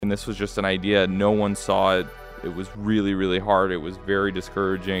and this was just an idea. No one saw it. It was really, really hard. It was very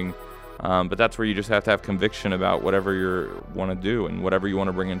discouraging. But that's where you just have to have conviction about whatever you want to do and whatever you want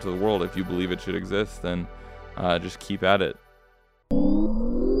to bring into the world. If you believe it should exist, then just keep at it.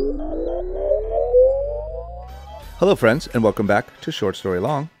 Hello, friends, and welcome back to Short Story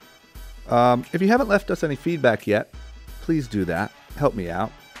Long. If you haven't left us any feedback yet, please do that. Help me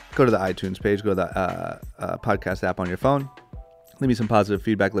out. Go to the iTunes page, go to the podcast app on your phone. Leave me some positive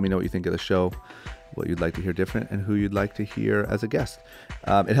feedback. Let me know what you think of the show, what you'd like to hear different, and who you'd like to hear as a guest.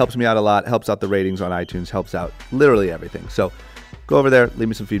 It helps me out a lot, helps out the ratings on iTunes, helps out literally everything. So go over there, leave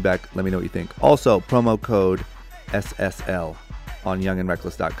me some feedback, let me know what you think. Also, promo code SSL on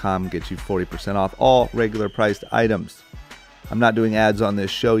youngandreckless.com gets you 40% off all regular priced items. I'm not doing ads on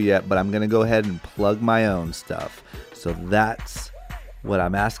this show yet, but I'm going to go ahead and plug my own stuff. So that's what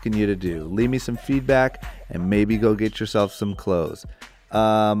I'm asking you to do. Leave me some feedback and maybe go get yourself some clothes.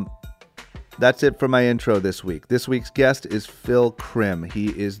 That's it for my intro this week. This week's guest is Phillip Krim. He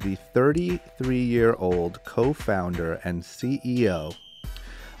is the 33-year-old co-founder and CEO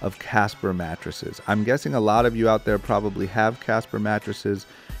of Casper mattresses. I'm guessing a lot of you out there probably have Casper mattresses.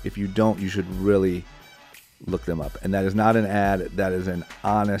 If you don't, you should really look them up. And that is not an ad. That is an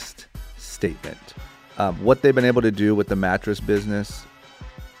honest statement. What they've been able to do with the mattress business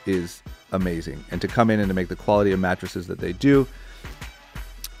is amazing. And to come in and to make the quality of mattresses that they do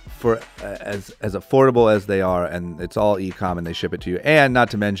for as affordable as they are, and it's all e-com and they ship it to you. And not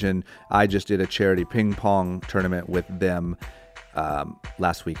to mention, I just did a charity ping pong tournament with them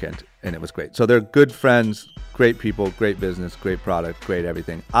last weekend, and it was great. So they're good friends, great people, great business, great product, great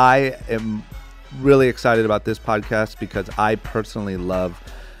everything. I am really excited about this podcast because I personally love,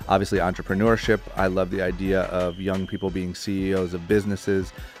 obviously, entrepreneurship. I love the idea of young people being CEOs of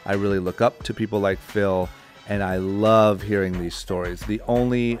businesses. I really look up to people like Phil, and I love hearing these stories. The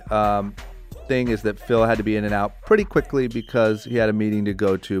only thing is that Phil had to be in and out pretty quickly because he had a meeting to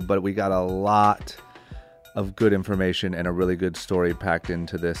go to, but we got a lot of good information and a really good story packed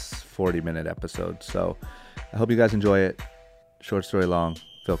into this 40-minute episode. So I hope you guys enjoy it. Short story long,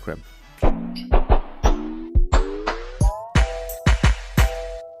 Phillip Krim.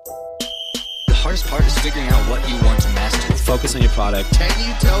 The hardest part is figuring out what you want to master. Focus on your product. Can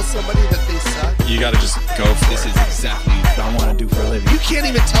you tell somebody that they suck? You gotta just go for This it. is exactly what I want to do for a living. You can't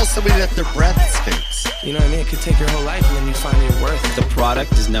even tell somebody that their breath stinks. You know what I mean? It could take your whole life and then you find your worth. The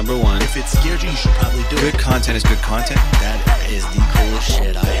product is number one. If it scares you, you should probably do it. Good content is good content. That is the coolest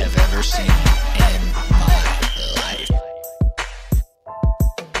shit I have ever seen in my life.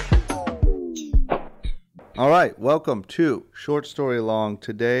 All right, welcome to Short Story Long.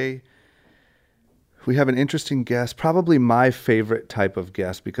 Today, we have an interesting guest, probably my favorite type of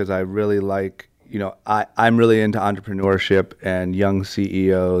guest because I really like, I'm really into entrepreneurship and young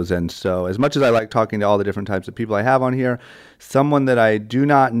CEOs. And so as much as I like talking to all the different types of people I have on here, someone that I do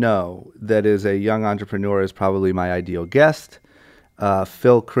not know that is a young entrepreneur is probably my ideal guest.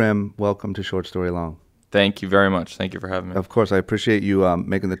 Phillip Krim, welcome to Short Story Long. Thank you very much. Thank you for having me. Of course, I appreciate you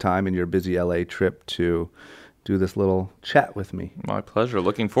making the time in your busy LA trip to do this little chat with me. My pleasure.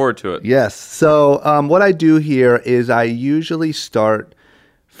 Looking forward to it. Yes. So what I do here is I usually start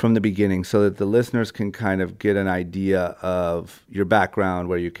from the beginning so that the listeners can kind of get an idea of your background,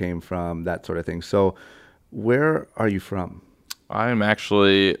 where you came from, that sort of thing. So where are you from? I'm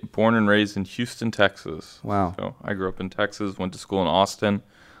actually born and raised in Houston, Texas. Wow. So I grew up in Texas, went to school in Austin,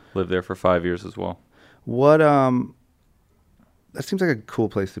 lived there for 5 years as well. What that seems like a cool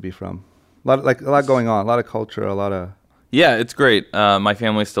place to be from. A lot going on, a lot of culture, a lot of... Yeah, it's great. My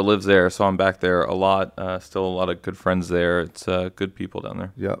family still lives there, so I'm back there a lot. Still a lot of good friends there. It's good people down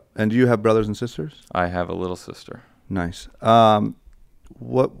there. Yeah. And do you have brothers and sisters? I have a little sister. Nice.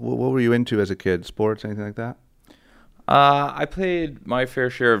 What were you into as a kid? Sports, anything like that? I played my fair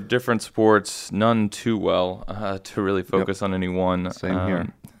share of different sports, none too well to really focus on any one. Same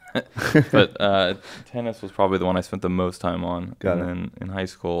here. But tennis was probably the one I spent the most time on. Got it. Then in high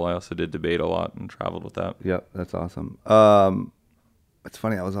school, I also did debate a lot and traveled with that. Yep, that's awesome. It's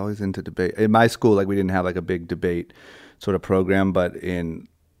funny, I was always into debate. In my school, we didn't have a big debate sort of program, but in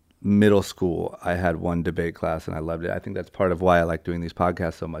middle school, I had one debate class and I loved it. I think that's part of why I like doing these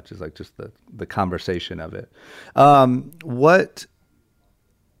podcasts so much, is just the conversation of it. So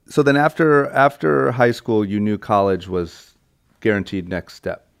then after high school, you knew college was guaranteed next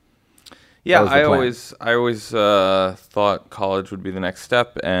step. Yeah, I always thought college would be the next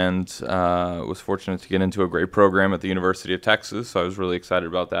step, and was fortunate to get into a great program at the University of Texas. So I was really excited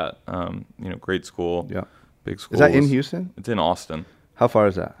about that. Great school, Yeah, big school. Is that in Houston? It's in Austin. How far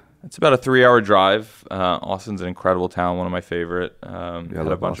is that? It's about a 3-hour drive. Austin's an incredible town, one of my favorite. Had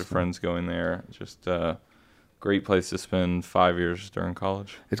a bunch of friends going there. Just a great place to spend 5 years during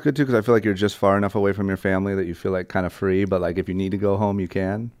college. It's good too because I feel like you're just far enough away from your family that you feel like kind of free, but like if you need to go home, you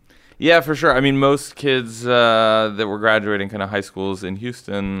can. Yeah, for sure. I mean, most kids that were graduating kind of high schools in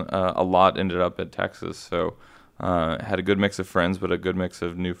Houston, a lot ended up at Texas. So had a good mix of friends, but a good mix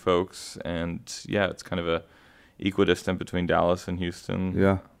of new folks. And yeah, it's kind of a equidistant between Dallas and Houston.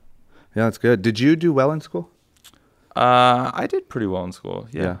 Yeah. Yeah, that's good. Did you do well in school? I did pretty well in school.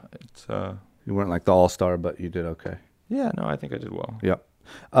 Yeah. It's, you weren't like the all-star, but you did okay. Yeah, no, I think I did well. Yep.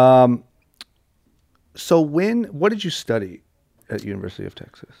 So what did you study at University of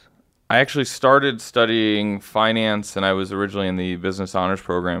Texas? I actually started studying finance, and I was originally in the business honors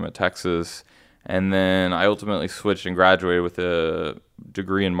program at Texas. And then I ultimately switched and graduated with a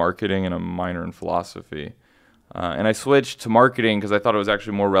degree in marketing and a minor in philosophy. And I switched to marketing because I thought it was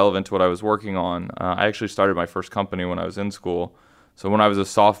actually more relevant to what I was working on. I actually started my first company when I was in school. So when I was a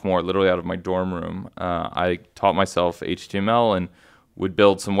sophomore, literally out of my dorm room, I taught myself HTML and would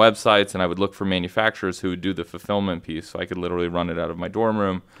build some websites, and I would look for manufacturers who would do the fulfillment piece so I could literally run it out of my dorm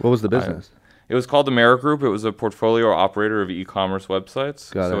room. What was the business? It was called the Merit Group. It was a portfolio operator of e-commerce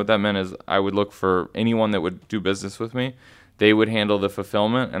websites. Got it. What that meant is I would look for anyone that would do business with me. They would handle the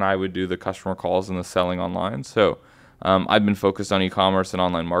fulfillment, and I would do the customer calls and the selling online. So I've been focused on e-commerce and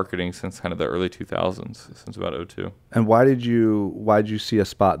online marketing since kind of the early 2000s, since about 2002. And why did you see a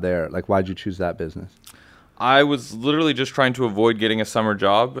spot there? Like, why did you choose that business? I was literally just trying to avoid getting a summer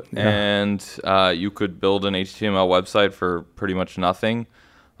job, and you could build an HTML website for pretty much nothing.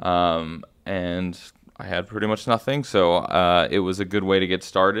 And I had pretty much nothing, so it was a good way to get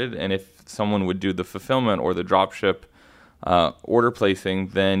started. And if someone would do the fulfillment or the drop ship order placing,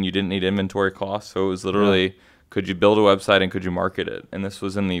 then you didn't need inventory costs. So it was literally, could you build a website and could you market it? And this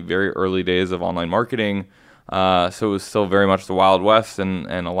was in the very early days of online marketing. So it was still very much the Wild West, and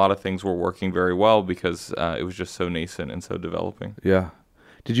a lot of things were working very well because it was just so nascent and so developing. Yeah.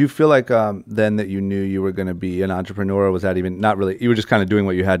 Did you feel like then that you knew you were going to be an entrepreneur, or was that even not really? You were just kind of doing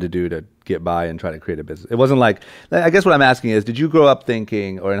what you had to do to get by and try to create a business. It wasn't like, I guess what I'm asking is, did you grow up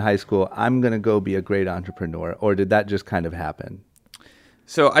thinking, or in high school, I'm going to go be a great entrepreneur, or did that just kind of happen?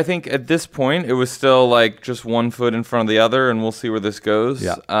 So I think at this point, it was still like just one foot in front of the other, and we'll see where this goes.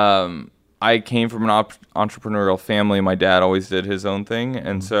 Yeah. I came from an entrepreneurial family. My dad always did his own thing,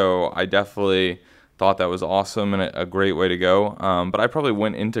 and so I definitely thought that was awesome and a great way to go. But I probably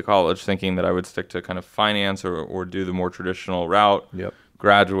went into college thinking that I would stick to kind of finance or do the more traditional route,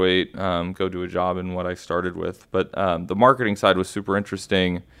 graduate, go do a job in what I started with. But the marketing side was super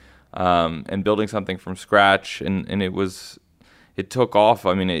interesting, and building something from scratch, and it took off.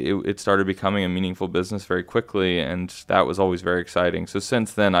 I mean, it started becoming a meaningful business very quickly, and that was always very exciting. So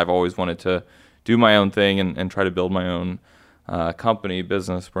since then, I've always wanted to do my own thing and try to build my own company,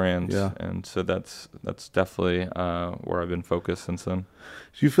 business, brands. Yeah. And so that's definitely where I've been focused since then.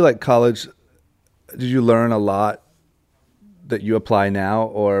 Do you feel like college, did you learn a lot that you apply now,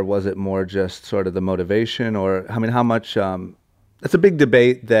 or was it more just sort of the motivation? Or, I mean, how much, it's a big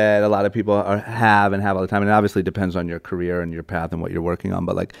debate that a lot of people have all the time, and it obviously depends on your career and your path and what you're working on,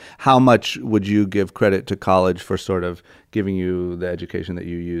 but like, how much would you give credit to college for sort of giving you the education that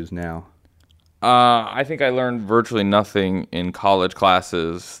you use now? I think I learned virtually nothing in college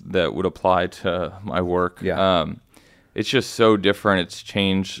classes that would apply to my work. Yeah. It's just so different. It's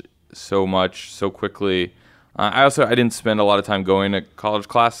changed so much so quickly. I didn't spend a lot of time going to college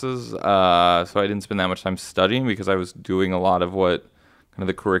classes, so I didn't spend that much time studying because I was doing a lot of what kind of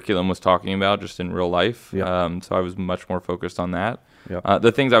the curriculum was talking about just in real life. Yeah. So I was much more focused on that. Yep.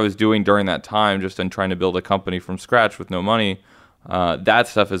 The things I was doing during that time, just in trying to build a company from scratch with no money, that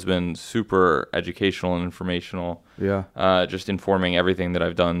stuff has been super educational and informational. Yeah. Just informing everything that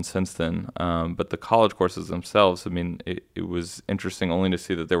I've done since then. But the college courses themselves, I mean, it was interesting only to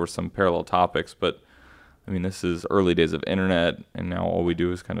see that there were some parallel topics. But I mean, this is early days of internet, and now all we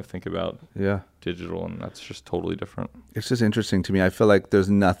do is kind of think about digital, and that's just totally different. It's just interesting to me. I feel like there's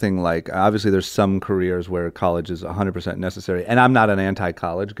nothing like, obviously there's some careers where college is 100% necessary, and I'm not an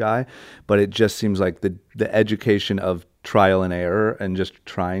anti-college guy, but it just seems like the education of trial and error and just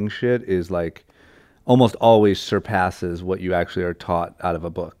trying shit is like almost always surpasses what you actually are taught out of a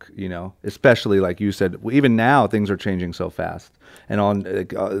book, you know, especially like you said, even now things are changing so fast, and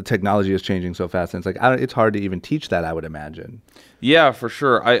technology is changing so fast, and it's like, it's hard to even teach that, I would imagine. Yeah, for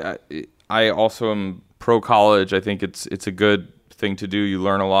sure. I also am pro college. I think it's a good thing to do. You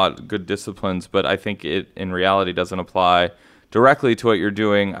learn a lot, good disciplines, but I think it in reality doesn't apply directly to what you're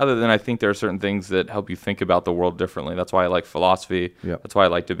doing, other than I think there are certain things that help you think about the world differently. That's why I like philosophy. Yep. That's why I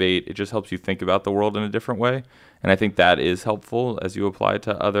like debate. It just helps you think about the world in a different way. And I think that is helpful as you apply it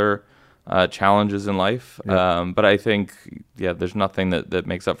to other challenges in life. Yep. But I think, there's nothing that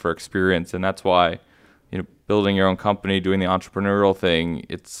makes up for experience. And that's why, building your own company, doing the entrepreneurial thing,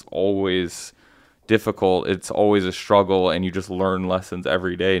 it's always difficult. It's always a struggle, and you just learn lessons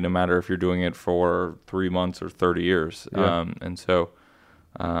every day, no matter if you're doing it for 3 months or 30 years. Yeah. And so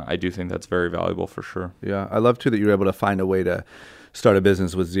I do think that's very valuable for sure. Yeah, I love too that you were able to find a way to start a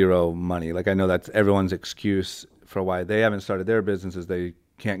business with zero money. Like I know that's everyone's excuse for why they haven't started their businesses. They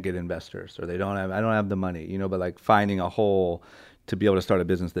can't get investors, or I don't have the money, but like finding a hole to be able to start a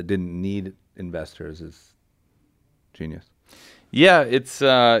business that didn't need investors is genius. Yeah, it's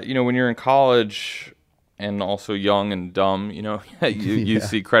when you're in college and also young and dumb, you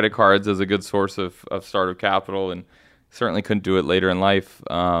see credit cards as a good source of startup capital, and certainly couldn't do it later in life.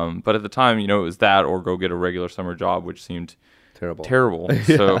 But at the time, it was that or go get a regular summer job, which seemed terrible.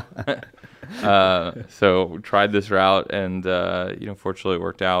 So so tried this route, and fortunately it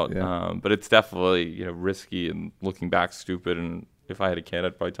worked out. Yeah. But it's definitely risky, and looking back, stupid. And if I had a kid,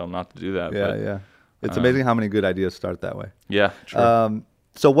 I'd probably tell him not to do that. Yeah. It's amazing how many good ideas start that way. Yeah, true.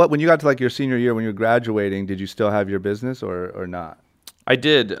 So when you got to like your senior year, when you were graduating, did you still have your business or not? I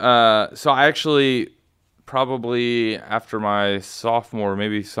did. So I actually probably after my sophomore,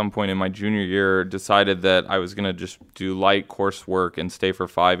 maybe some point in my junior year, decided that I was going to just do light coursework and stay for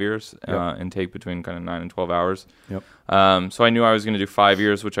 5 years and take between kind of 9 and 12 hours. Yep. So I knew I was going to do 5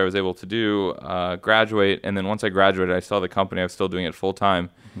 years, which I was able to do, graduate. And then once I graduated, I saw the company. I was still doing it full time.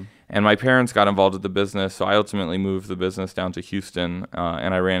 Mm-hmm. And my parents got involved with the business, so I ultimately moved the business down to Houston,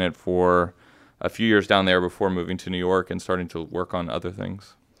 and I ran it for a few years down there before moving to New York and starting to work on other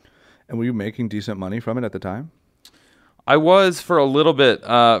things. And were you making decent money from it at the time? I was for a little bit.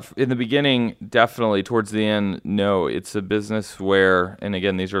 In the beginning, definitely. Towards the end, no. It's a business where, and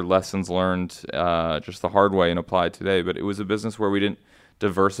again, these are lessons learned just the hard way and applied today, but it was a business where we didn't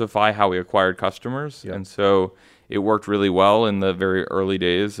diversify how we acquired customers. Yep. And so it worked really well in the very early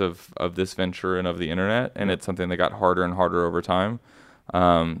days of this venture and of the internet, and it's something that got harder and harder over time.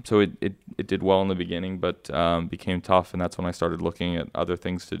 So it did well in the beginning, but became tough, and that's when I started looking at other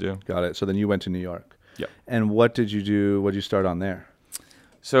things to do. Got it. So then you went to New York. Yeah. And what did you do? What did you start on there?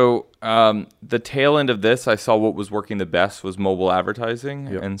 So the tail end of this, I saw what was working the best was mobile advertising.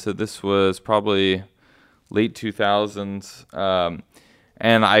 Yep. And so this was probably late 2000s.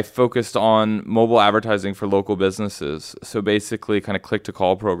 And I focused on mobile advertising for local businesses. So basically kind of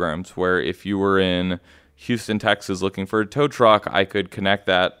click-to-call programs where if you were in Houston, Texas looking for a tow truck, I could connect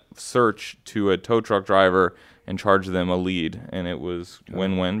that search to a tow truck driver and charge them a lead. And it was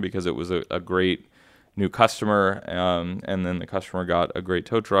win-win because it was a great new customer, and then the customer got a great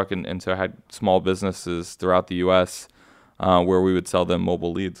tow truck. And so I had small businesses throughout the U.S. Where we would sell them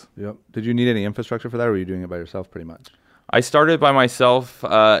mobile leads. Yep. Did you need any infrastructure for that, or were you doing it by yourself pretty much? I started by myself,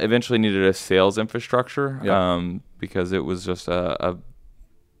 eventually needed a sales infrastructure because it was just a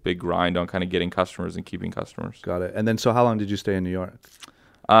big grind on kind of getting customers and keeping customers. Got it. And then so how long did you stay in New York?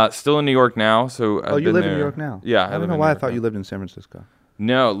 Still in New York now. So I've you been live there. in New York now? Yeah. I don't know why I thought you lived in San Francisco.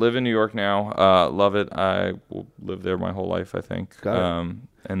 No, live in New York now. Love it. I will live there my whole life, I think. Got it.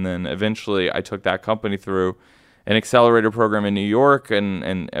 And then eventually I took that company through an accelerator program in New York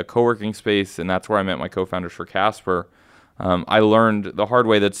and a co-working space, and that's where I met my co-founders for Casper. I learned the hard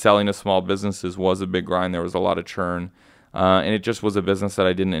way that selling to small businesses was a big grind. There was a lot of churn, and it just was a business that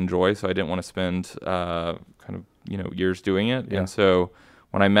I didn't enjoy, so I didn't want to spend years doing it. Yeah. And so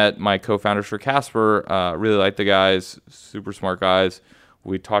when I met my co-founders for Casper, really liked the guys, super smart guys.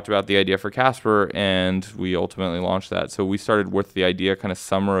 We talked about the idea for Casper, and we ultimately launched that. So we started with the idea kind of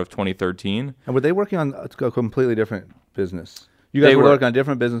summer of 2013. And were they working on a completely different business? You guys were working on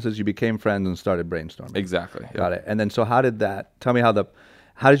different businesses. You became friends and started brainstorming. Exactly. Yeah. Got it. And then so how did that? Tell me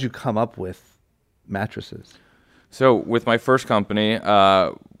how did you come up with mattresses? So with my first company,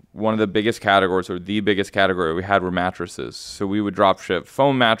 one of the biggest categories, or the biggest category we had, were mattresses. So we would drop ship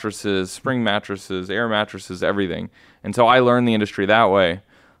foam mattresses, spring mattresses, air mattresses, everything. And so I learned the industry that way.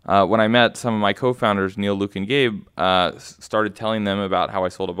 When I met some of my co-founders, Neil, Luke, and Gabe, started telling them about how I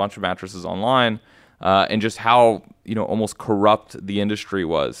sold a bunch of mattresses online, and just how almost corrupt the industry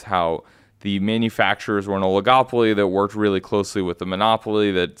was, how the manufacturers were an oligopoly that worked really closely with the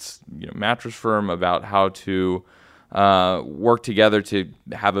monopoly that's mattress firm, about how to work together to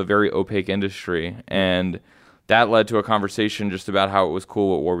have a very opaque industry. And that led to a conversation just about how it was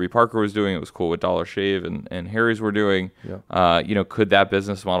cool what Warby Parker was doing. It was cool what Dollar Shave and Harry's were doing. Yeah. Could that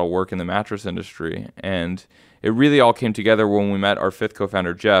business model work in the mattress industry? And it really all came together when we met our fifth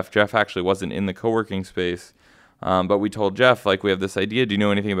co-founder, Jeff. Jeff actually wasn't in the co-working space, but we told Jeff, like, we have this idea. Do you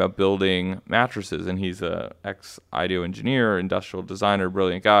know anything about building mattresses? And he's a ex-IDEO engineer, industrial designer,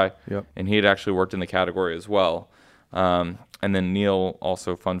 brilliant guy. Yep. And he had actually worked in the category as well. And then Neil,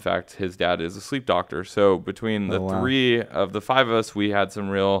 also fun fact, his dad is a sleep doctor. So between the three of the five of us, we had some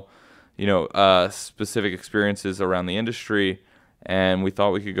real, specific experiences around the industry, and we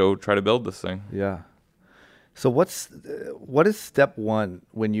thought we could go try to build this thing. Yeah. So what is step one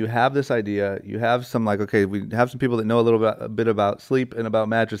when you have this idea? You have some we have some people that know a bit about sleep and about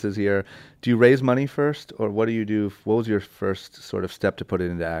mattresses here. Do you raise money first, or what do you do? What was your first sort of step to put it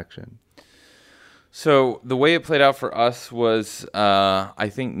into action? So the way it played out for us was, I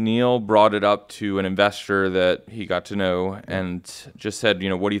think Neil brought it up to an investor that he got to know and just said,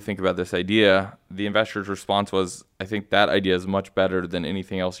 what do you think about this idea? The investor's response was, I think that idea is much better than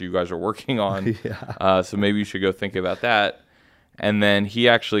anything else you guys are working on. Yeah. So maybe you should go think about that. And then he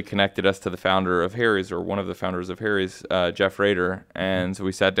actually connected us to the founder of Harry's, or one of the founders of Harry's, Jeff Rader. And so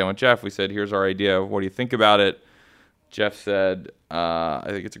we sat down with Jeff. We said, here's our idea. What do you think about it? Jeff said, I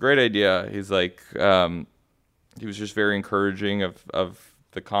think it's a great idea. He's like, he was just very encouraging of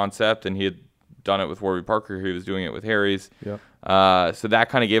the concept, and he had done it with Warby Parker. He was doing it with Harry's. Yeah. So that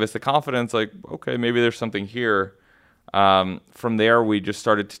kind of gave us the confidence, like, okay, maybe there's something here. From there, we just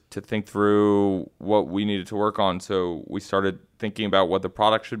started to think through what we needed to work on. So we started thinking about what the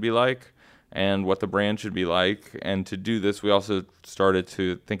product should be like and what the brand should be like. And to do this, we also started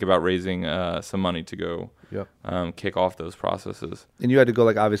to think about raising some money to go kick off those processes. And you had to go,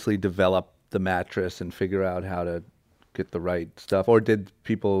 obviously develop the mattress and figure out how to get the right stuff. Or did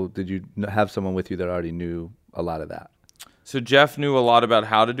you have someone with you that already knew a lot of that? So Jeff knew a lot about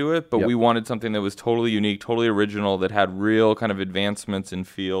how to do it, but we wanted something that was totally unique, totally original, that had real kind of advancements in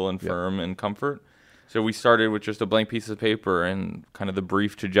feel and firm and comfort. So we started with just a blank piece of paper, and kind of the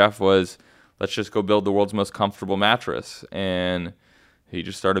brief to Jeff was, let's just go build the world's most comfortable mattress. And he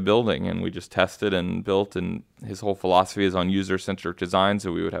just started building, and we just tested and built, and his whole philosophy is on user-centric design.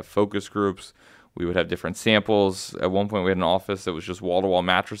 So we would have focus groups. We would have different samples. At one point, we had an office that was just wall-to-wall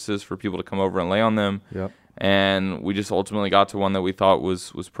mattresses for people to come over and lay on them. Yep. And we just ultimately got to one that we thought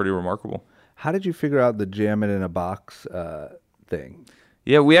was pretty remarkable. How did you figure out the jam it in a box thing?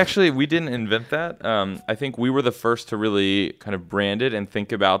 Yeah, we didn't invent that. I think we were the first to really kind of brand it and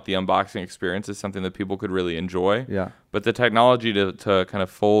think about the unboxing experience as something that people could really enjoy. Yeah. But the technology to kind of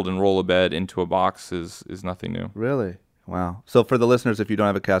fold and roll a bed into a box is nothing new. Really? Wow. So for the listeners, if you don't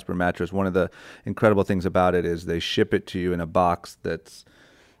have a Casper mattress, one of the incredible things about it is they ship it to you in a box that's,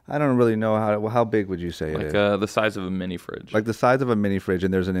 I don't really know how big would you say it is? Like the size of a mini fridge. Like the size of a mini fridge,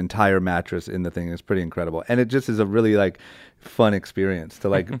 and there's an entire mattress in the thing. It's pretty incredible. And it just is a really fun experience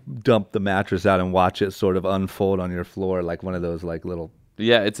to dump the mattress out and watch it sort of unfold on your floor like one of those little.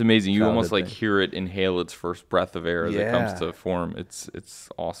 Yeah, it's amazing. You almost hear it inhale its first breath of air as it comes to form. It's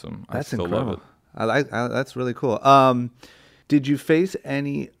awesome. That's I still incredible. love it. That's really cool. Did you face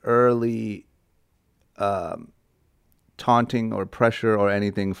any early taunting or pressure or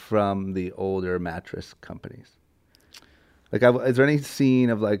anything from the older mattress companies? Is there any scene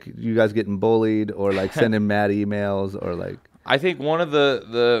of you guys getting bullied or sending mad emails or I think one of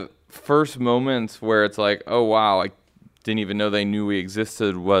the first moments where it's like, oh wow, I didn't even know they knew we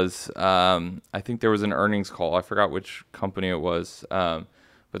existed was I think there was an earnings call. I forgot which company it was.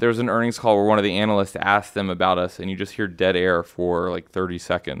 But there was an earnings call where one of the analysts asked them about us, and you just hear dead air for 30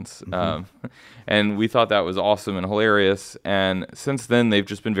 seconds. Mm-hmm. And we thought that was awesome and hilarious. And since then, they've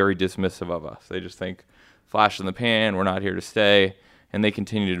just been very dismissive of us. They just think, flash in the pan, we're not here to stay. And they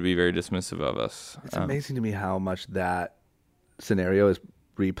continue to be very dismissive of us. It's amazing to me how much that scenario is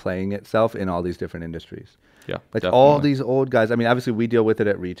replaying itself in all these different industries. Yeah, all these old guys. I mean, obviously, we deal with it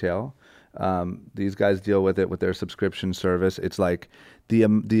at retail. These guys deal with it with their subscription service. It's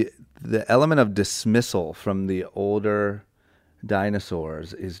the element of dismissal from the older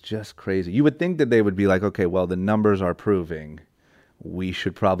dinosaurs is just crazy. You would think that they would be okay, well, the numbers are proving we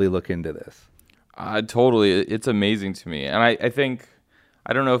should probably look into this. Totally. It's amazing to me. And I think,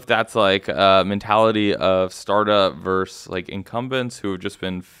 I don't know if that's a mentality of startup versus incumbents who have just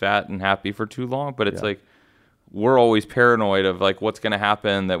been fat and happy for too long, but it's we're always paranoid of what's going to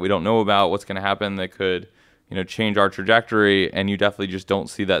happen that we don't know about, what's going to happen that could, change our trajectory. And you definitely just don't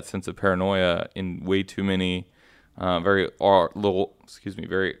see that sense of paranoia in way too many very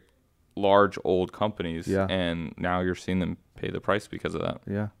large old companies. Yeah. And now you're seeing them pay the price because of that.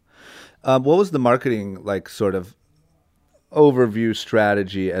 Yeah. What was the marketing like sort of overview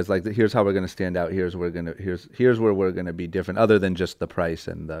strategy as like here's how we're going to stand out, here's where we're going to be different, other than just the price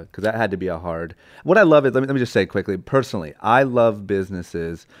and the, because that had to be a hard. What I love is, let me just say quickly, personally, I love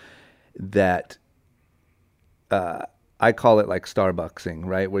businesses that I call it like Starbucksing,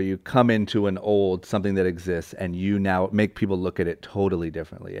 right? Where you come into something that exists and you now make people look at it totally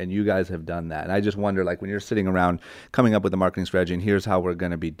differently. And you guys have done that. And I just wonder, like, when you're sitting around coming up with a marketing strategy and here's how we're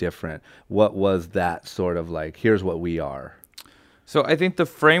going to be different, what was that sort of like, here's what we are? So I think the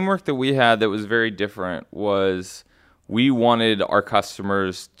framework that we had that was very different was we wanted our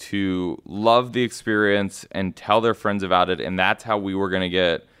customers to love the experience and tell their friends about it. And that's how we were going to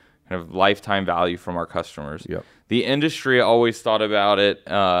get kind of lifetime value from our customers. Yep. The industry always thought about it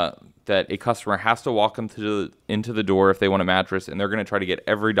that a customer has to walk into the door if they want a mattress, and they're going to try to get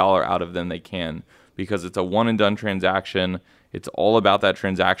every dollar out of them they can because it's a one and done transaction. It's all about that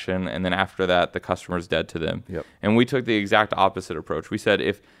transaction, and then after that, the customer's dead to them. Yep. And we took the exact opposite approach. We said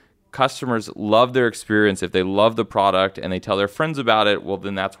if customers love their experience, if they love the product and they tell their friends about it, well,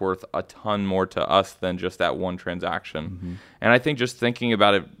 then that's worth a ton more to us than just that one transaction. Mm-hmm. And I think just thinking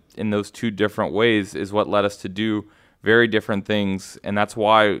about it in those two different ways is what led us to do very different things. And that's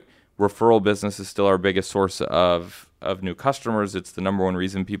why referral business is still our biggest source of new customers. It's the number one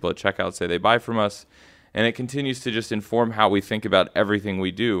reason people at checkout say they buy from us. And it continues to just inform how we think about everything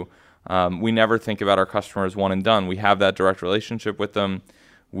we do. We never think about our customers one and done. We have that direct relationship with them.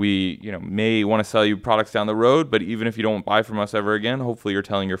 We, may want to sell you products down the road, but even if you don't buy from us ever again, hopefully you're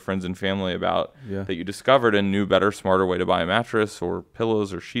telling your friends and family about that you discovered a new, better, smarter way to buy a mattress or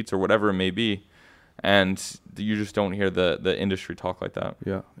pillows or sheets or whatever it may be. And you just don't hear the industry talk like that.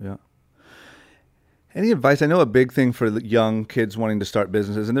 Yeah, yeah. Any advice? I know a big thing for the young kids wanting to start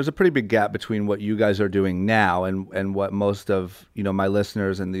businesses, and there's a pretty big gap between what you guys are doing now and what most of my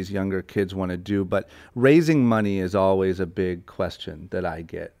listeners and these younger kids want to do. But raising money is always a big question that I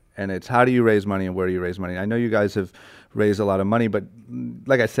get, and it's how do you raise money and where do you raise money? I know you guys have raised a lot of money, but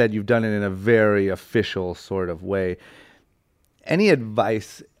like I said, you've done it in a very official sort of way. Any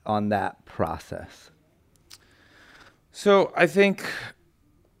advice on that process? So I think.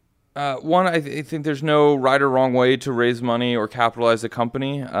 I think there's no right or wrong way to raise money or capitalize a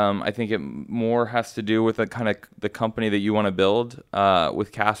company. I think it more has to do with the company that you want to build.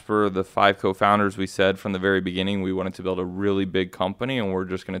 With Casper, the 5 co-founders, we said from the very beginning we wanted to build a really big company, and we're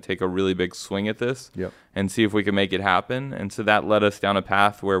just going to take a really big swing at this and see if we can make it happen. And so that led us down a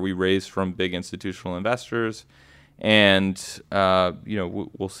path where we raised from big institutional investors, and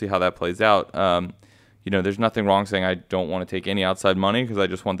we'll see how that plays out. There's nothing wrong saying I don't want to take any outside money because I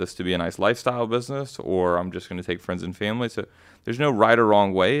just want this to be a nice lifestyle business, or I'm just going to take friends and family. So there's no right or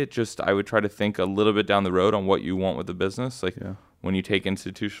wrong way. I would try to think a little bit down the road on what you want with the business. When you take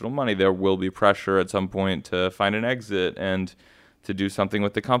institutional money, there will be pressure at some point to find an exit and to do something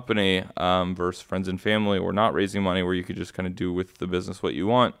with the company versus friends and family, or not raising money where you could just kind of do with the business what you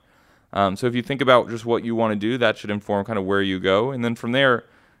want. So if you think about just what you want to do, that should inform kind of where you go. And then from there,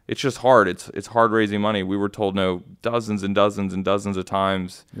 it's just hard. It's hard raising money. We were told no dozens and dozens and dozens of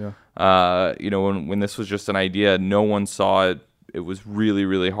times. When this was just an idea, no one saw it. It was really,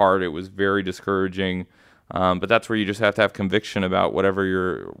 really hard. It was very discouraging. But that's where you just have to have conviction about whatever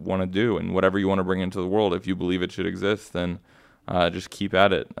you want to do and whatever you want to bring into the world. If you believe it should exist, then just keep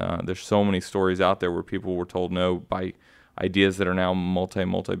at it. There's so many stories out there where people were told no by ideas that are now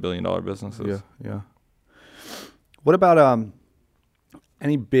multi-billion-dollar businesses. Yeah. What about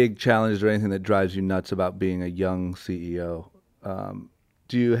any big challenges or anything that drives you nuts about being a young CEO?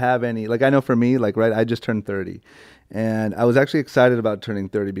 Do you have any, I know for me, I just turned 30, and I was actually excited about turning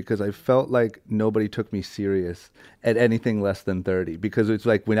 30 because I felt like nobody took me serious at anything less than 30, because it's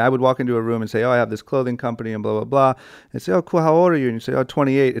like when I would walk into a room and say, I have this clothing company and blah, blah, blah, and say, cool, how old are you? And you say,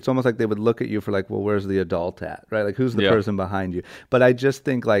 28. It's almost like they would look at you for where's the adult at, right? Who's the person behind you? But I just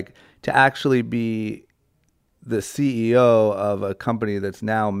think to actually be the CEO of a company that's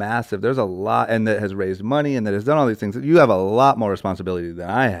now massive, there's a lot, and that has raised money and that has done all these things. You have a lot more responsibility than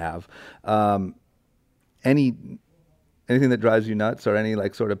I have. Anything that drives you nuts, or any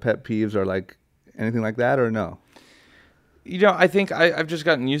sort of pet peeves, or anything like that, or no? I think I've just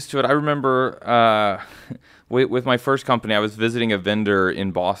gotten used to it. I remember with my first company, I was visiting a vendor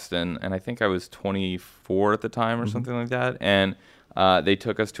in Boston, and I think I was 24 at the time or something like that, and they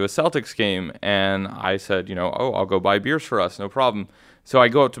took us to a Celtics game, and I said, I'll go buy beers for us, no problem. So I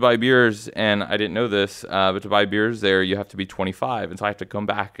go up to buy beers, and I didn't know this, but to buy beers there, you have to be 25. And so I have to come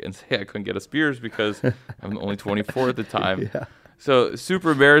back and say I couldn't get us beers because I'm only 24 at the time. So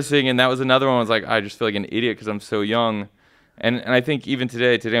super embarrassing. And that was another one. I was I just feel like an idiot because I'm so young. And I think even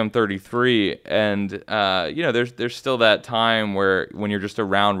today I'm 33, and there's still that time where when you're just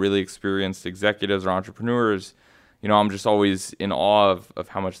around really experienced executives or entrepreneurs, I'm just always in awe of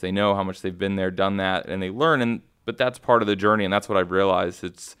how much they know, how much they've been there, done that, and they learn. But that's part of the journey, and that's what I've realized.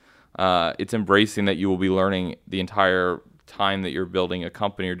 It's embracing that you will be learning the entire time that you're building a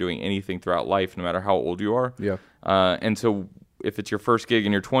company or doing anything throughout life, no matter how old you are. Yeah. And so if it's your first gig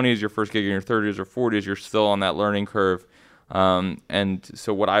in your 20s, your first gig in your 30s or 40s, you're still on that learning curve. And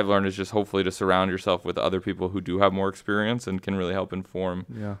so what I've learned is just hopefully to surround yourself with other people who do have more experience and can really help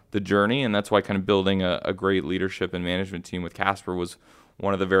inform the journey. And that's why kind of building a great leadership and management team with Casper was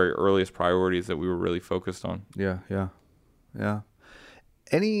one of the very earliest priorities that we were really focused on. Yeah. You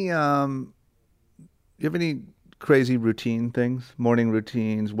have any crazy routine things, morning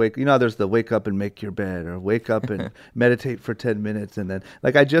routines, there's the wake up and make your bed, or wake up and meditate for 10 minutes. And then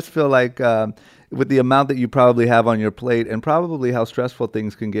I just feel like with the amount that you probably have on your plate and probably how stressful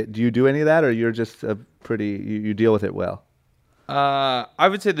things can get, do you do any of that, or you're just you deal with it well? I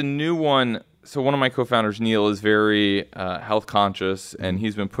would say the new one. So one of my co-founders, Neil, is very health conscious, and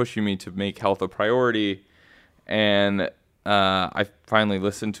he's been pushing me to make health a priority. And I finally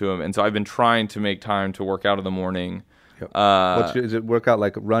listened to him, and so I've been trying to make time to work out in the morning. Yep. Is it workout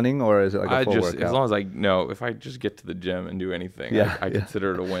like running, or is it like a full workout? As long as if I just get to the gym and do anything, I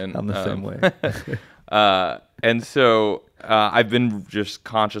consider it a win. I'm the same way. And so I've been just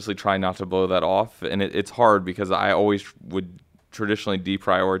consciously trying not to blow that off, and it's hard because I always would traditionally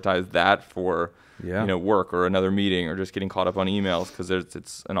deprioritize that for work or another meeting or just getting caught up on emails because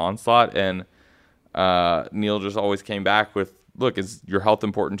it's an onslaught. And Neil just always came back with, look, is your health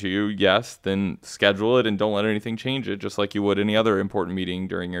important to you? Yes. Then schedule it and don't let anything change it, just like you would any other important meeting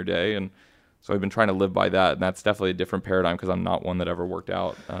during your day. And so I've been trying to live by that, and that's definitely a different paradigm because I'm not one that ever worked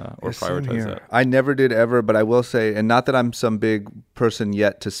out or prioritized that. I never did ever, but I will say, and not that I'm some big person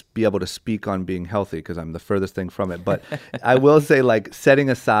yet to be able to speak on being healthy because I'm the furthest thing from it, but I will say, like, setting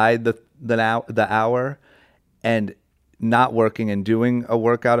aside the hour and not working and doing a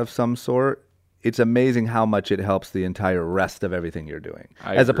workout of some sort, it's amazing how much it helps the entire rest of everything you're doing.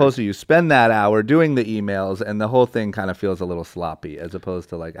 As opposed to you spend that hour doing the emails and the whole thing kind of feels a little sloppy, as opposed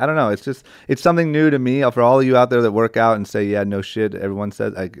to, like, I don't know, it's something new to me. For all of you out there that work out and say, yeah, no shit, everyone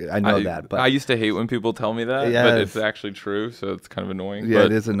says, I know that. But I used to hate when people tell me that, but it's actually true, so it's kind of annoying. Yeah,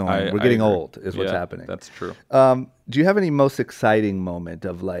 it is annoying. We're getting old is what's happening. That's true. Do you have any most exciting moment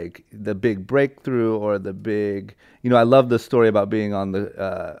of, like, the big breakthrough or the big, I love the story about being on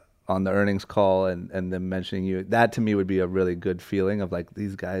the earnings call and them mentioning you. That to me would be a really good feeling of, like,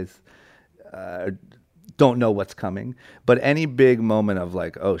 these guys don't know what's coming. But any big moment of,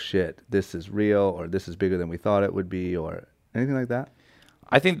 like, oh shit, this is real, or this is bigger than we thought it would be, or anything like that?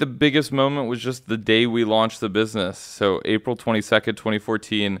 I think the biggest moment was just the day we launched the business. So April 22nd,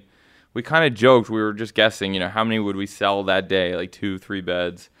 2014, we kind of joked, we were just guessing, how many would we sell that day, like 2-3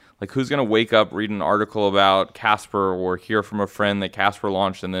 beds. Like, who's going to wake up, read an article about Casper or hear from a friend that Casper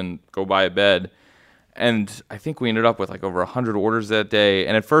launched and then go buy a bed? And I think we ended up with, like, over 100 orders that day.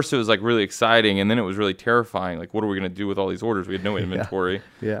 And at first it was, like, really exciting, and then it was really terrifying. Like, what are we going to do with all these orders? We had no inventory.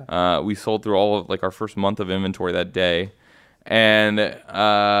 We sold through all of, like, our first month of inventory that day. And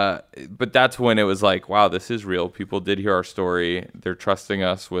but that's when it was like, wow, this is real. People did hear our story. They're trusting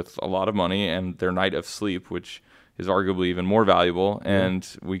us with a lot of money and their night of sleep, which is arguably even more valuable,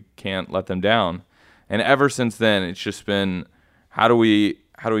 and we can't let them down. And ever since then, it's just been, how do we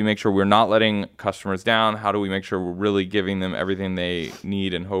make sure we're not letting customers down? How do we make sure we're really giving them everything they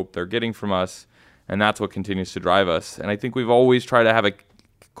need and hope they're getting from us? And that's what continues to drive us. And I think we've always tried to have a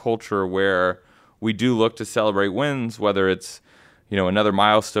culture where we do look to celebrate wins, whether it's, another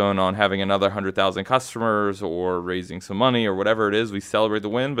milestone on having another 100,000 customers or raising some money or whatever it is. We celebrate the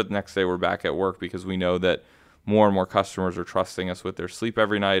win, but the next day we're back at work because we know that more and more customers are trusting us with their sleep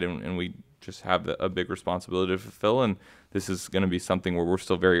every night, and we just have a big responsibility to fulfill. And this is going to be something where we're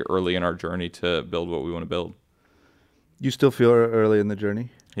still very early in our journey to build what we want to build. You still feel early in the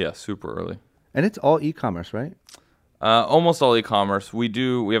journey? Yeah, super early. And it's all e-commerce, right? Almost all e-commerce.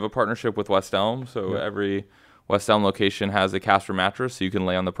 We have a partnership with West Elm, so every West Elm location has a Casper mattress, so you can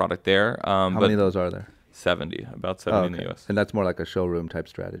lay on the product there. How many of those are there? 70, about 70 in the U.S. And that's more like a showroom type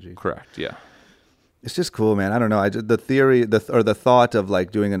strategy. Correct, yeah. It's just cool, man. I don't know. The theory, the thought of,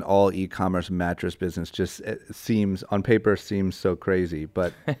 like, doing an all e-commerce mattress business just seems so crazy.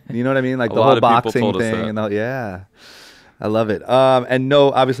 But you know what I mean? Like the whole boxing thing, and I love it. And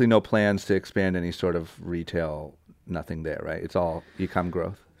obviously no plans to expand any sort of retail. Nothing there, right? It's all e-com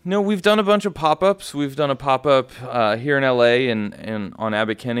growth. No, we've done a bunch of pop-ups. We've done a pop-up here in LA and on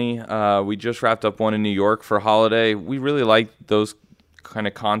Abbot Kinney. We just wrapped up one in New York for holiday. We really like those kind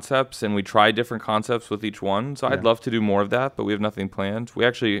of concepts, and we try different concepts with each one. So I'd love to do more of that, but we have nothing planned.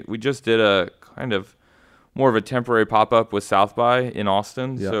 We just did a kind of more of a temporary pop-up with South by in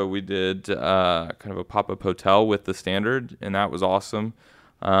Austin. Yeah. So we did kind of a pop-up hotel with the Standard, and that was awesome.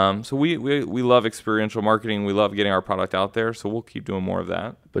 So we love experiential marketing. We love getting our product out there. So we'll keep doing more of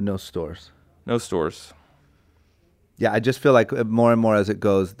that. But no stores. No stores. Yeah, I just feel like more and more as it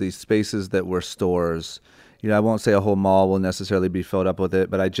goes, these spaces that were stores, I won't say a whole mall will necessarily be filled up with it,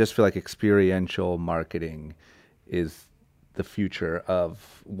 but I just feel like experiential marketing is the future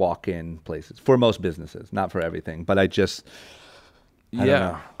of walk-in places for most businesses, not for everything. But I don't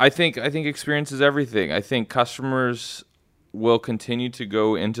know. I think experience is everything. I think customers will continue to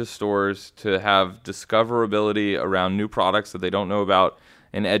go into stores to have discoverability around new products that they don't know about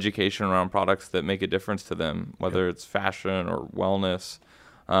and education around products that make a difference to them, whether it's fashion or wellness,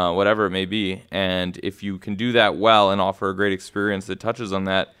 whatever it may be. And if you can do that well and offer a great experience that touches on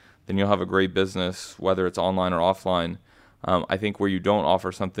that, then you'll have a great business, whether it's online or offline. I think where you don't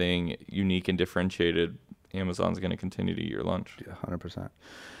offer something unique and differentiated, Amazon's going to continue to eat your lunch. Yeah, 100%.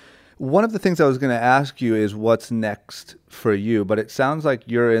 One of the things I was going to ask you is what's next for you, but it sounds like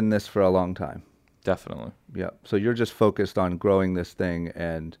you're in this for a long time. Definitely. Yeah. So you're just focused on growing this thing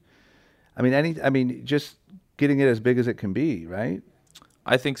and just getting it as big as it can be, right?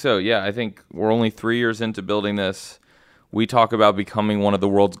 I think so. Yeah. I think we're only 3 years into building this. We talk about becoming one of the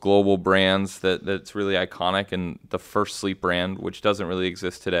world's global brands that's really iconic, and the first sleep brand, which doesn't really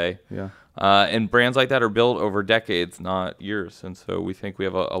exist today. Yeah. And brands like that are built over decades, not years. And so we think we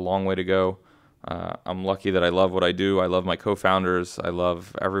have a long way to go. I'm lucky that I love what I do. I love my co-founders. I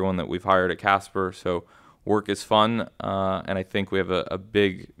love everyone that we've hired at Casper. So work is fun. And I think we have a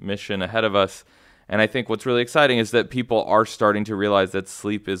big mission ahead of us. And I think what's really exciting is that people are starting to realize that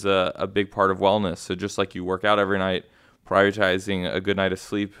sleep is a big part of wellness. So just like you work out every night, prioritizing a good night of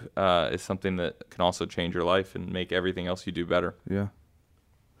sleep is something that can also change your life and make everything else you do better. Yeah.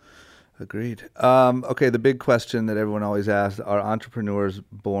 Agreed. Okay, the big question that everyone always asks, are entrepreneurs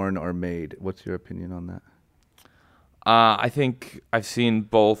born or made? What's your opinion on that? I think I've seen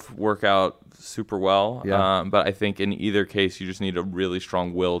both work out super well, Yeah. but I think in either case, you just need a really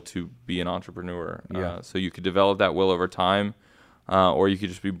strong will to be an entrepreneur. Yeah. So you could develop that will over time, or you could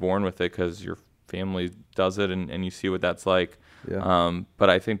just be born with it because your family does it and you see what that's like. Yeah. But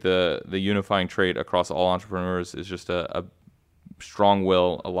I think the unifying trait across all entrepreneurs is just a strong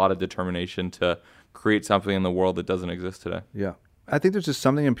will, a lot of determination to create something in the world that doesn't exist today. Yeah. I think there's just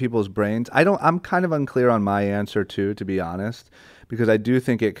something in people's brains. I'm kind of unclear on my answer too, to be honest, because I do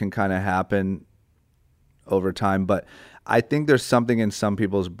think it can kind of happen over time, but I think there's something in some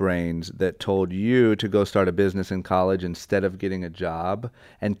people's brains that told you to go start a business in college instead of getting a job,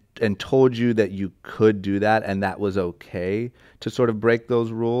 and told you that you could do that and that was okay to sort of break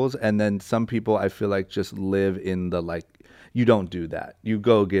those rules. And then some people, I feel like, just live in the you don't do that. You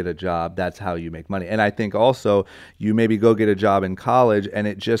go get a job. That's how you make money. And I think also you maybe go get a job in college and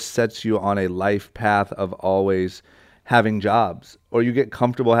it just sets you on a life path of always having jobs, or you get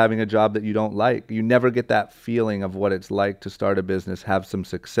comfortable having a job that you don't like. You never get that feeling of what it's like to start a business, have some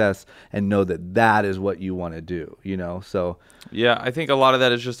success, and know that that is what you want to do, So yeah, I think a lot of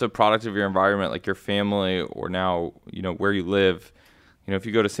that is just a product of your environment, like your family, or now, where you live. If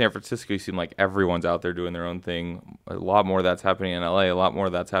you go to San Francisco, you seem like everyone's out there doing their own thing. A lot more of that's happening in LA. A lot more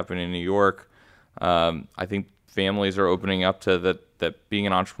of that's happening in New York. I think families are opening up to that being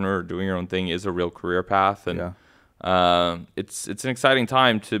an entrepreneur, doing your own thing, is a real career path. And it's an exciting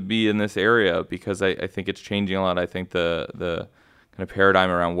time to be in this area because I think it's changing a lot. I think the kind of paradigm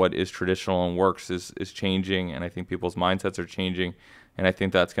around what is traditional and works is changing, and I think people's mindsets are changing. And I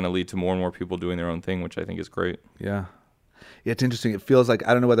think that's going to lead to more and more people doing their own thing, which I think is great. Yeah. It's interesting. It feels like,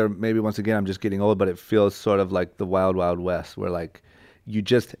 I don't know whether maybe once again I'm just getting old, but it feels sort of like the wild, wild west where you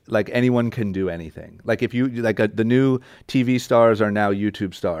just anyone can do anything. If you the new TV stars are now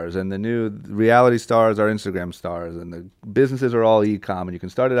YouTube stars, and the new reality stars are Instagram stars, and the businesses are all e-com, and you can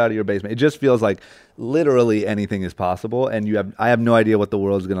start it out of your basement. It just feels like literally anything is possible, and I have no idea what the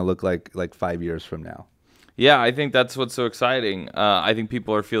world's going to look like 5 years from now. Yeah, I think that's what's so exciting. I think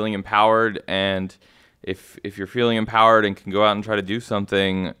people are feeling empowered, and if you're feeling empowered and can go out and try to do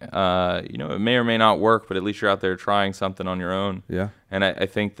something, it may or may not work, but at least you're out there trying something on your own. Yeah. And I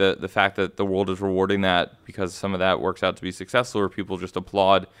think that the fact that the world is rewarding that because some of that works out to be successful, or people just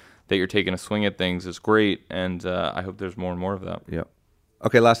applaud that you're taking a swing at things, is great. And I hope there's more and more of that. Yeah.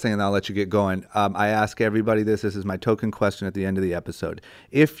 Okay, last thing, and I'll let you get going. I ask everybody this. This is my token question at the end of the episode.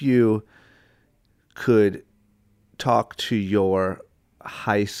 If you could talk to your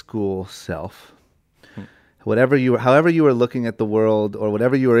high school self, however you were looking at the world, or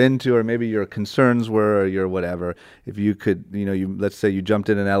whatever you were into, or maybe your concerns were, or your whatever, if you could, let's say you jumped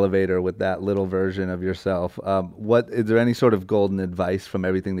in an elevator with that little version of yourself, what is there any sort of golden advice from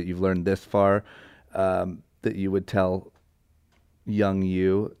everything that you've learned this far that you would tell young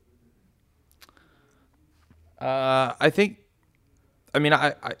you? I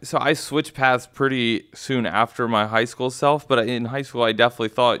switched paths pretty soon after my high school self, but in high school I definitely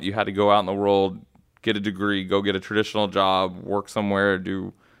thought you had to go out in the world, get a degree, go get a traditional job, work somewhere,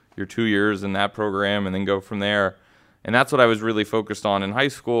 do your 2 years in that program, and then go from there. And that's what I was really focused on in high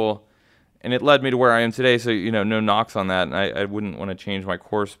school, and it led me to where I am today. So, no knocks on that, and I wouldn't want to change my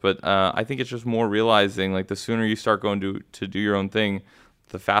course, but I think it's just more realizing, like, the sooner you start going to do your own thing,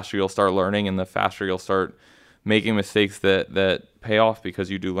 the faster you'll start learning, and the faster you'll start making mistakes that pay off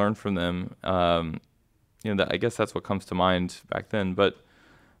because you do learn from them. I guess that's what comes to mind back then. But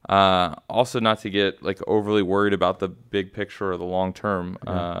also not to get like overly worried about the big picture or the long term.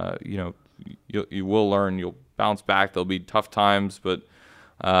 You will learn. You'll bounce back. There'll be tough times, but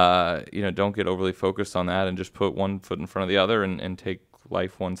don't get overly focused on that, and just put one foot in front of the other and take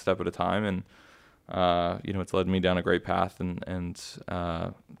life one step at a time. And it's led me down a great path, and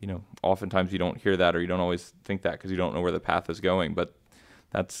oftentimes you don't hear that, or you don't always think that because you don't know where the path is going. But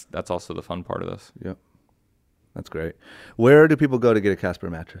that's also the fun part of this. Yep. That's great. Where do people go to get a Casper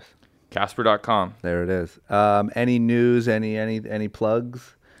mattress? Casper.com. There it is. Any news? Any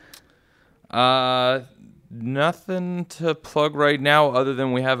plugs? Nothing to plug right now, other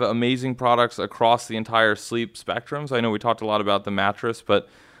than we have amazing products across the entire sleep spectrum. So I know we talked a lot about the mattress, but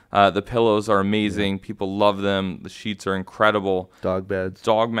the pillows are amazing. Yeah. People love them. The sheets are incredible. Dog beds.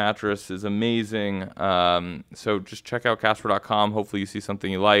 Dog mattress is amazing. So just check out Casper.com. Hopefully you see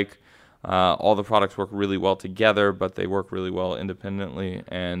something you like. All the products work really well together, but they work really well independently.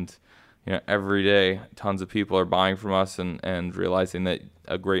 And every day, tons of people are buying from us and realizing that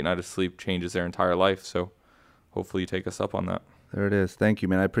a great night of sleep changes their entire life. So hopefully you take us up on that. There it is. Thank you,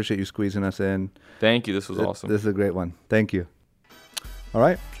 man. I appreciate you squeezing us in. Thank you. This was awesome. This is a great one. Thank you. All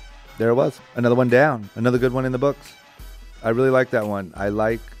right. There it was. Another one down. Another good one in the books. I really like that one. I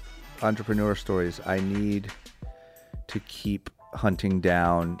like entrepreneur stories. I need to keep hunting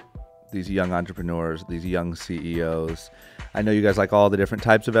down these young entrepreneurs, these young CEOs. I know you guys like all the different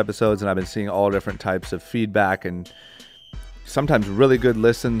types of episodes, and I've been seeing all different types of feedback, and sometimes really good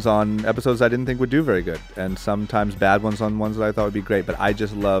listens on episodes I didn't think would do very good, and sometimes bad ones on ones that I thought would be great. But I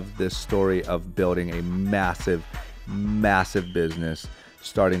just love this story of building a massive, massive business,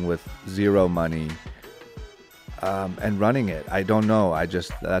 starting with zero money, and running it. I don't know.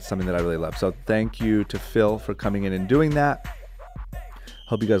 That's something that I really love. So thank you to Phil for coming in and doing that.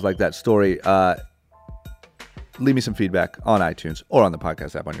 Hope you guys like that story. Leave me some feedback on iTunes or on the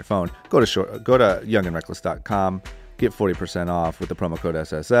podcast app on your phone. Go to youngandreckless.com. Get 40% off with the promo code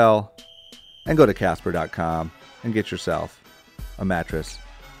SSL. And go to Casper.com and get yourself a mattress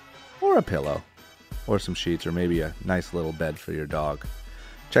or a pillow or some sheets, or maybe a nice little bed for your dog.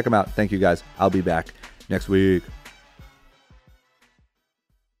 Check them out. Thank you, guys. I'll be back next week.